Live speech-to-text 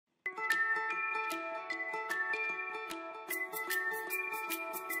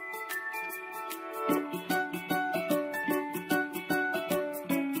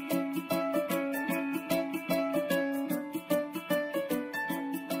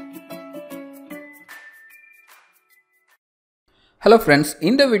Hello friends,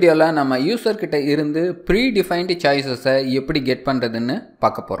 இந்த வீடியோல நம்ம யூசர் கிட்ட இருந்து predefined choices எப்படி கெட் பண்றதுன்னு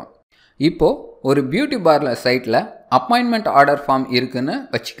பார்க்க போறோம். இப்போ ஒரு பியூட்டி பார்லர் சைட்ல அப்பாயின்ட்மென்ட் ஆர்டர் ஃபார்ம் இருக்குன்னு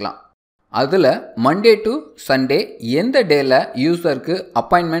வச்சுக்கலாம். அதுல மண்டே டு சண்டே எந்த டேல யூசருக்கு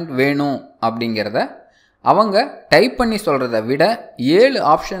அப்பாயின்ட்மென்ட் வேணும் அப்படிங்கறத அவங்க டைப் பண்ணி சொல்றத விட 7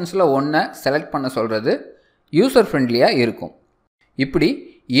 ஆப்ஷன்ஸ்ல ஒண்ண செலக்ட் பண்ண சொல்றது யூசர் ஃப்ரெண்ட்லியா இருக்கும். இப்படி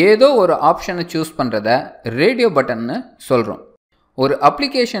ஏதோ ஒரு ஆப்ஷனை சூஸ் பண்றத ரேடியோ பட்டன்னு சொல்றோம். ஒரு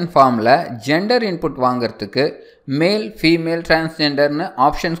அப்ளிகேஷன் ஃபார்மில் ஜெண்டர் இன்புட் வாங்கிறதுக்கு மேல் ஃபீமேல் டிரான்ஸ்ஜெண்டர்னு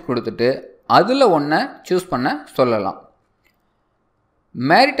ஆப்ஷன்ஸ் கொடுத்துட்டு அதில் ஒன்றை சூஸ் பண்ண சொல்லலாம்.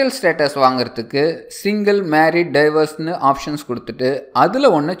 மேரிட்டல் ஸ்டேட்டஸ் வாங்கிறதுக்கு சிங்கிள் மேரிட் டைவர்ஸ்னு ஆப்ஷன்ஸ் கொடுத்துட்டு அதில்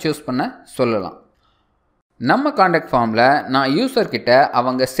ஒன்று சூஸ் பண்ண சொல்லலாம். நம்ம காண்டாக்ட் ஃபார்மில் நான் யூசர்கிட்ட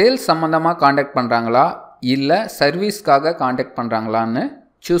அவங்க சேல்ஸ் சம்மந்தமாக காண்டாக்ட் பண்ணுறாங்களா இல்லை சர்வீஸ்க்காக காண்டாக்ட் பண்ணுறாங்களான்னு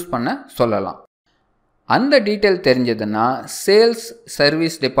சூஸ் பண்ண சொல்லலாம். அந்த டீட்டெயில் தெரிஞ்சதுன்னா சேல்ஸ்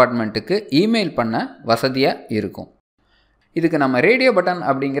சர்வீஸ் டிபார்ட்மெண்ட்டுக்கு இமெயில் பண்ண வசதியாக இருக்கும். இதுக்கு நம்ம ரேடியோ பட்டன்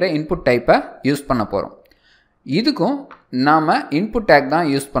அப்படிங்கிற இன்புட் டைப்பை யூஸ் பண்ண போகிறோம். இதுக்கும் நாம் இன்புட் டேக் தான்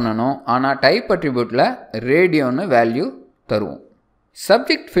யூஸ் பண்ணணும். ஆனால் டைப் அட்ரிபியூட்டில் ரேடியோன்னு வேல்யூ தருவோம்.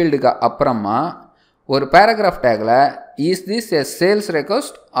 சப்ஜெக்ட் ஃபீல்டுக்கு அப்புறமா ஒரு paragraph tackle is this a sales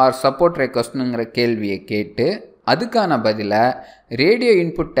request R support ரெக்வஸ்ட்னுங்கிற கேள்வியை கேட்டு அதுக்கான பதிலை ரேடியோ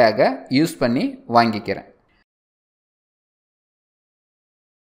இன்புட் டேகை யூஸ் பண்ணி வாங்கிக்கிறேன்.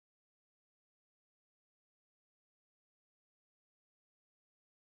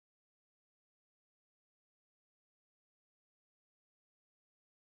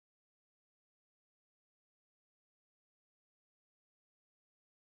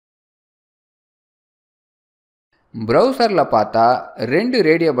 ப்ரௌசரில் பார்த்தா 2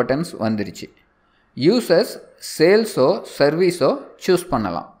 ரேடியோ பட்டன்ஸ் வந்துருச்சு. யூசர்ஸ் சேல்ஸோ சர்வீஸோ சூஸ்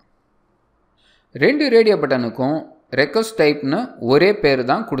பண்ணலாம். 2 ரேடியோ பட்டனுக்கும் ரெக்வஸ்ட் டைப்னு ஒரே பேர்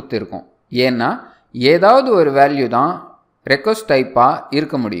தான் கொடுத்துருக்கோம். ஏன்னா ஏதாவது ஒரு வேல்யூ தான் ரெக்வஸ்ட் டைப்பாக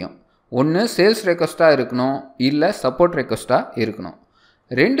இருக்க முடியும். ஒன்று சேல்ஸ் ரெக்வஸ்ட்டாக இருக்கணும், இல்லை சப்போர்ட் ரெக்வஸ்ட்டாக இருக்கணும்.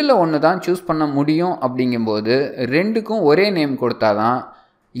 2ல் ஒன்று தான் சூஸ் பண்ண முடியும். அப்படிங்கும்போது 2க்கும் ஒரே நேம் கொடுத்தா தான்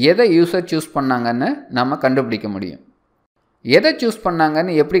எதை யூசர் சூஸ் பண்ணாங்கன்னு நம்ம கண்டுபிடிக்க முடியும். எதை சூஸ்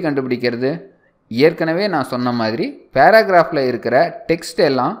பண்ணாங்கன்னு எப்படி கண்டுபிடிக்கிறது? ஏற்கனவே நான் சொன்ன மாதிரி பேராகிராஃபில் இருக்கிற டெக்ஸ்ட்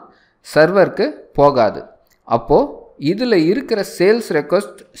எல்லாம் சர்வருக்கு போகாது. அப்போது இதில் இருக்கிற சேல்ஸ்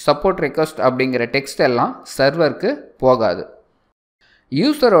ரெக்வஸ்ட் சப்போர்ட் ரெக்வஸ்ட் அப்படிங்கிற டெக்ஸ்ட் எல்லாம் சர்வருக்கு போகாது.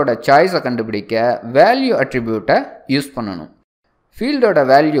 யூசரோட சாய்ஸை கண்டுபிடிக்க வேல்யூ அட்ரிபியூட்டை யூஸ் பண்ணணும். ஃபீல்டோட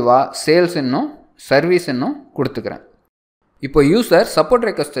வேல்யூவாக சேல்ஸ் இன்னும் சர்வீஸ் இன்னும் கொடுத்துக்கிறேன். இப்போ யூசர் சப்போர்ட்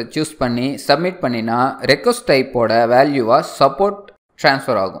ரெக்வஸ்ட்டை சூஸ் பண்ணி சப்மிட் பண்ணினா ரெக்வஸ்ட் டைப்போட வேல்யூவாக சப்போர்ட்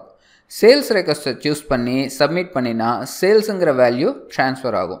ட்ரான்ஸ்ஃபர் ஆகும். சேல்ஸ் ரெக்வஸ்ட்டை சூஸ் பண்ணி சப்மிட் பண்ணினா சேல்ஸுங்கிற வேல்யூ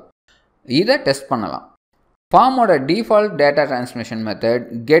ட்ரான்ஸ்ஃபர் ஆகும். இதை டெஸ்ட் பண்ணலாம். ஃபார்மோட default data transmission method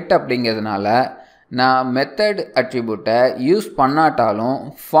get அப்படிங்கிறதுனால நான் மெத்தட் அட்ரிபியூட்டை யூஸ் பண்ணாட்டாலும்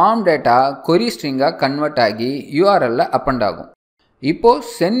ஃபார்ம் டேட்டா கொரி ஸ்ட்ரிங்காக கன்வெர்ட் ஆகி யூஆர்எல்ல அப்பண்ட் ஆகும். இப்போது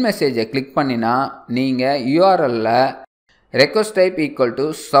சென்ட் மெசேஜை கிளிக் பண்ணினா நீங்கள் யூஆர்எல்ல request type equal to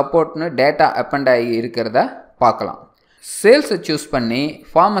சப்போர்ட்னு data append ஆகி இருக்கிறத பார்க்கலாம். சேல்ஸை சூஸ் பண்ணி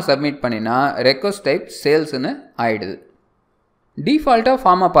ஃபார்மை சப்மிட் பண்ணினா ரெக்வஸ்ட் டைப் சேல்ஸ்னு ஆயிடுது. டிஃபால்ட்டாக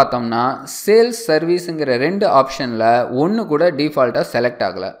ஃபார்மை பார்த்தோம்னா சேல்ஸ் சர்வீஸுங்கிற 2 ஆப்ஷனில் ஒன்று கூட டிஃபால்ட்டாக செலக்ட்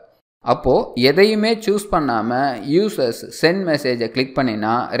ஆகலை. அப்போது எதையுமே சூஸ் பண்ணாமல் யூசர்ஸ் சென்ட் மெசேஜை கிளிக்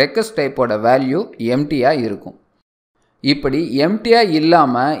பண்ணினா ரெக்வஸ்ட் டைப்போட வேல்யூ எம்டியாக இருக்கும். இப்படி எம்டியாக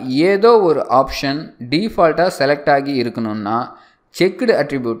இல்லாமல் ஏதோ ஒரு ஆப்ஷன் டிஃபால்ட்டாக செலக்ட் ஆகி இருக்கணும்னா செக்டு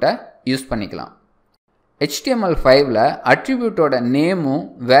அட்ரிபியூட்டை யூஸ் பண்ணிக்கலாம். HTML5ல் அட்ரிபியூட்டோட நேமும்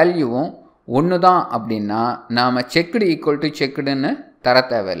வேல்யூவும் ஒன்று தான் அப்படின்னா நாம் செக்டு ஈக்குவல் டு செக்டுன்னு தர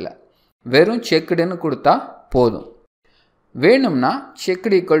தேவையில்லை. வெறும் செக்டுன்னு கொடுத்தா போதும். வேணும்னா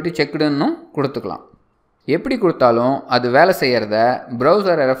செக்டு ஈக்குவல் டு செக்டுன்னு கொடுத்துக்கலாம். எப்படி கொடுத்தாலும் அது வேலை செய்கிறத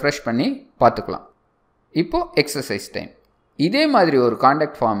ப்ரௌசரை ரெஃப்ரெஷ் பண்ணி பார்த்துக்கலாம். இப்போது எக்ஸசைஸ் டைம். இதே மாதிரி ஒரு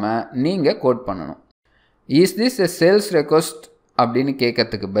காண்டாக்ட் ஃபார்மை நீங்கள் கோட் பண்ணணும். Is this a sales request அப்படின்னு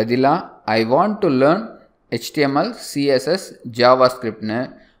கேட்கறதுக்கு பதிலாக I want to learn HTML, CSS, JavaScriptனு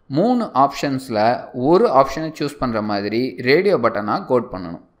 3 ஆப்ஷன்ஸில் ஒரு ஆப்ஷனை சூஸ் பண்ணுற மாதிரி ரேடியோ பட்டனாக கோட்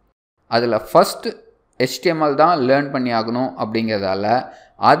பண்ணணும். அதில் ஃபஸ்ட்டு HTML தான் லேர்ன் பண்ணி ஆகணும் அப்படிங்கிறதால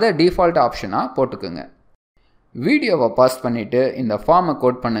அதை டிஃபால்ட் ஆப்ஷனாக போட்டுக்குங்க. வீடியோவை பாஸ் பண்ணிவிட்டு இந்த ஃபார்மை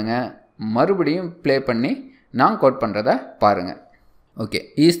கோட் பண்ணுங்கள். மறுபடியும் ப்ளே பண்ணி நான் கோட் பண்ணுறத பாருங்கள். ஓகே,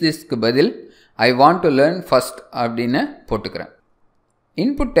 இஸ் திஸ்க்கு பதில் I want to learn first அப்படின்னு போட்டுக்கிறேன்.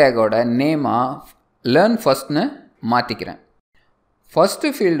 இன்புட் டேகோட நேமாக லேர்ன் ஃபஸ்ட்னு மாற்றிக்கிறேன்.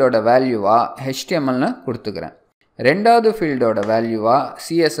 ஃபஸ்ட்டு ஃபீல்டோட வேல்யூவாக HTMLனு கொடுத்துக்கிறேன். ரெண்டாவது ஃபீல்டோட வேல்யூவாக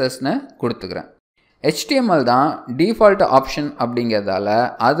CSSன்னு கொடுத்துக்கிறேன். HTML தான் டிஃபால்ட் ஆப்ஷன் அப்படிங்கிறதால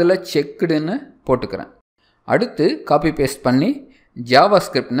அதில் செக்குடுன்னு போட்டுக்கிறேன். அடுத்து காப்பி பேஸ்ட் பண்ணி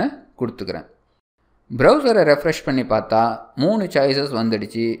ஜாவாஸ்கிரிப்ட்னு கொடுத்துக்கிறேன். ப்ரௌசரை ரெஃப்ரெஷ் பண்ணி பார்த்தா 3 சாய்ஸஸ்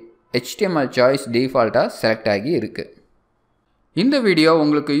வந்துடுச்சு. HTML சாய்ஸ் டிஃபால்ட்டாக செலக்ட் ஆகி இருக்குது. இந்த வீடியோ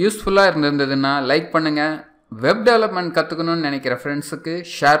உங்களுக்கு யூஸ்ஃபுல்லாக இருந்திருந்ததுன்னா லைக் பண்ணுங்கள். வெப் டெவலப்மெண்ட் கற்றுக்கணும்னு நினைக்கிற ஃப்ரெண்ட்ஸுக்கு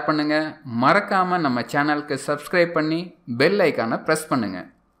ஷேர் பண்ணுங்கள். மறக்காமல் நம்ம சேனலுக்கு சப்ஸ்கிரைப் பண்ணி பெல் ஐக்கானை ப்ரெஸ் பண்ணுங்கள்.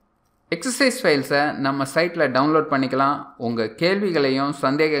 எக்ஸசைஸ் ஃபைல்ஸை நம்ம சைட்டில் டவுன்லோட் பண்ணிக்கலாம். உங்கள் கேள்விகளையும்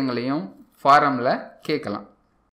சந்தேகங்களையும் ஃபாரமில் கேட்கலாம்.